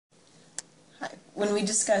when we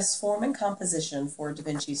discuss form and composition for Da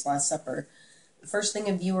Vinci's Last Supper, the first thing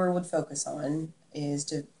a viewer would focus on in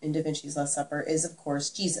Da Vinci's Last Supper is, of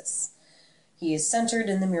course, Jesus. He is centered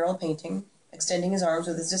in the mural painting, extending his arms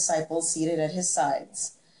with his disciples seated at his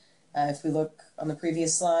sides. If we look on the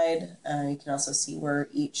previous slide, you can also see where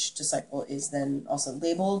each disciple is then also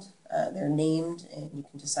labeled. They're named, and you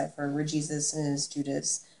can decipher where Jesus is,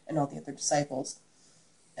 Judas, and all the other disciples.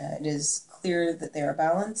 It is clear that they are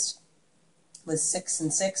balanced, with 6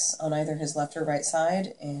 and 6 on either his left or right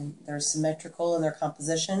side, and they're symmetrical in their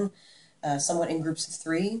composition, somewhat in groups of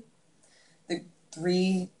 3. The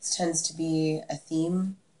 3 tends to be a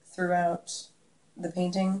theme throughout the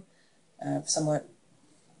painting, somewhat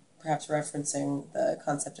perhaps referencing the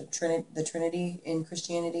concept of the Trinity in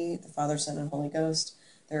Christianity, the Father, Son, and Holy Ghost.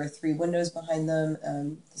 There are 3 windows behind them.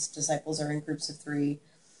 The disciples are in groups of 3.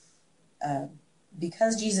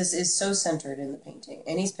 Because Jesus is so centered in the painting,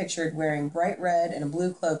 and he's pictured wearing bright red and a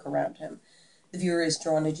blue cloak around him, the viewer is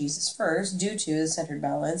drawn to Jesus first due to the centered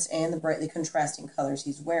balance and the brightly contrasting colors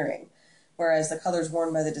he's wearing, whereas the colors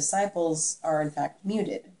worn by the disciples are in fact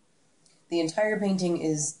muted. The entire painting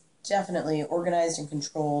is definitely organized and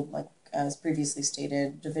controlled. Like as previously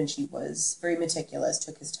stated, Da Vinci was very meticulous,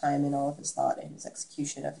 took his time in all of his thought and his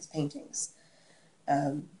execution of his paintings.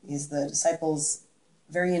 Is the disciples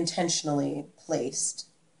very intentionally placed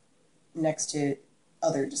next to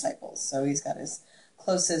other disciples. So he's got his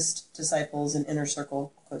closest disciples in inner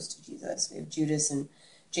circle close to Jesus. We have Judas and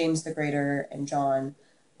James the Greater and John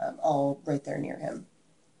all right there near him.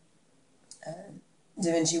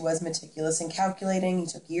 Da Vinci was meticulous and calculating. He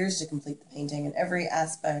took years to complete the painting, and every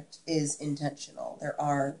aspect is intentional. There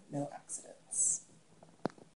are no accidents.